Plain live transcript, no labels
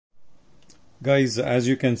Guys, as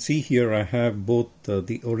you can see here, I have both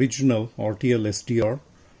the original RTL SDR.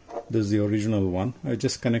 This is the original one. I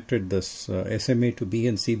just connected this SMA to B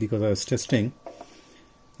and C because I was testing.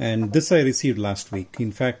 And this I received last week.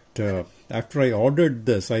 In fact, after I ordered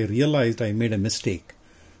this, I realized I made a mistake.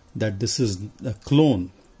 That this is a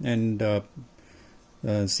clone. And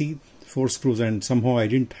see, 4 screws, and somehow I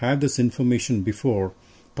didn't have this information before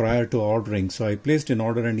prior to ordering. So I placed an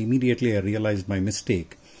order and immediately I realized my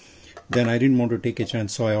mistake. Then I didn't want to take a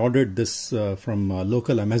chance, so I ordered this from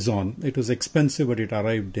local Amazon. It was expensive, but it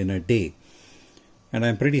arrived in a day. And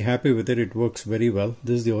I'm pretty happy with it. It works very well.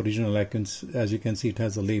 This is the original. As you can see, it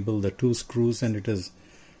has a label, the 2 screws, and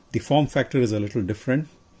the form factor is a little different.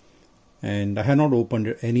 And I have not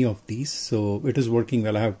opened any of these, so it is working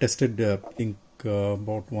well. I have tested, I think,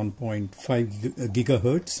 about 1.5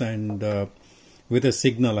 gigahertz, and with a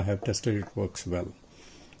signal I have tested it works well.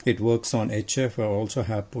 It works on HF. I also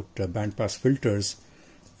have put bandpass filters,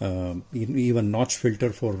 even notch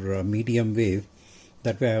filter for medium wave.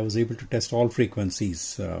 That way I was able to test all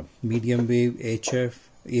frequencies, medium wave, HF,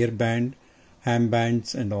 airband, ham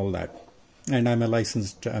bands, and all that. And I'm a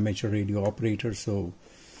licensed amateur radio operator, so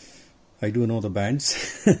I do know the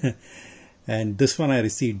bands. And this one I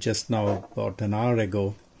received just now, about an hour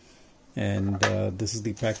ago. And this is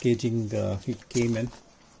the packaging it came in.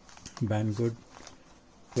 Banggood.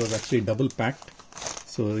 It was actually double packed,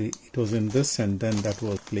 so it was in this, and then that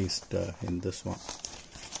was placed in this one.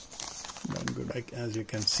 Good, as you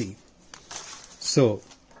can see. So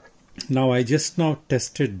now I just now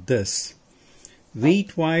tested this.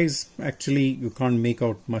 Weight wise, actually you can't make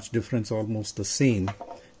out much difference, almost the same.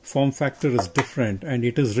 Form factor is different, and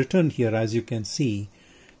it is written here, as you can see.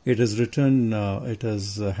 It is written, it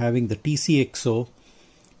is having the Tcxo,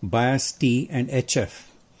 bias T, and HF.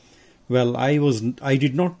 Well, I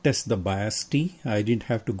did not test the bias T. I didn't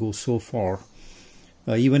have to go so far.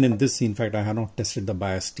 Even in this, in fact, I have not tested the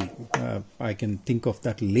bias T. I can think of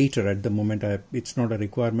that later. At the moment, it's not a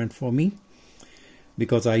requirement for me,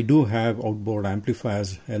 because I do have outboard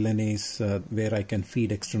amplifiers, LNAs, where I can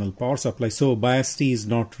feed external power supply. So bias T is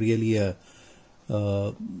not really a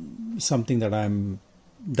something that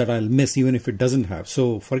I'll miss, even if it doesn't have.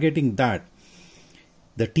 So forgetting that,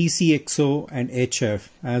 the Tcxo and HF,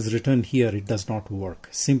 as written here, it does not work.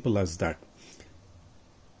 Simple as that.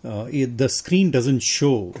 The screen doesn't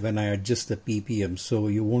show when I adjust the ppm, so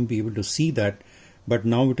you won't be able to see that. But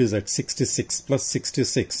now it is at 66 plus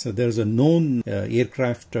 66. So there's a known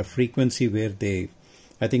aircraft frequency where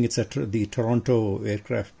I think it's the Toronto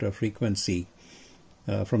aircraft frequency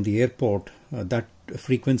from the airport. That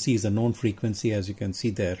frequency is a known frequency, as you can see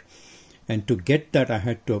there. And to get that, I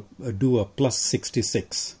had to do a plus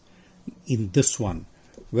 66 in this one.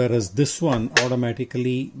 Whereas this one,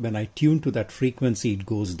 automatically, when I tune to that frequency, it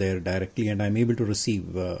goes there directly, and I'm able to receive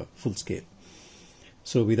full scale.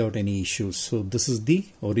 So without any issues. So this is the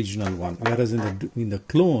original one. Whereas in the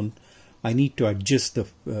clone, I need to adjust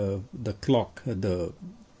the clock, the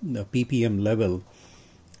ppm level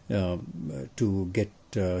to get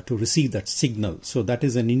to receive that signal. So that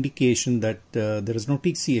is an indication that there is no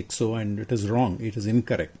Tcxo, and it is wrong. It is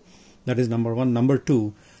incorrect. That is number one. Number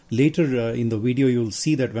two, later in the video you will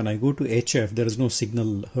see that when I go to HF, there is no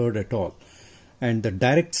signal heard at all. And the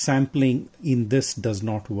direct sampling in this does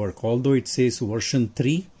not work. Although it says version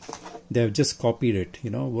 3, they have just copied it. You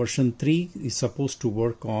know, version 3 is supposed to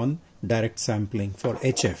work on direct sampling for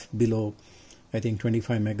HF below, I think,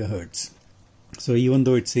 25 megahertz. So even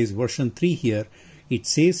though it says version 3 here, it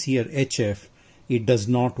says here HF, it does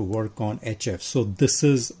not work on HF. So this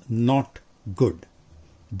is not good.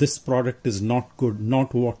 This product is not good,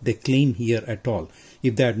 not what they claim here at all.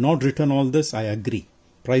 If they had not written all this, I agree.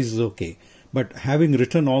 Price is okay. But having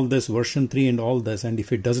written all this, version 3 and all this, and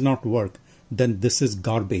if it does not work, then this is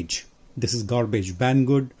garbage. This is garbage.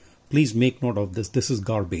 Banggood, please make note of this. This is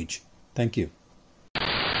garbage. Thank you.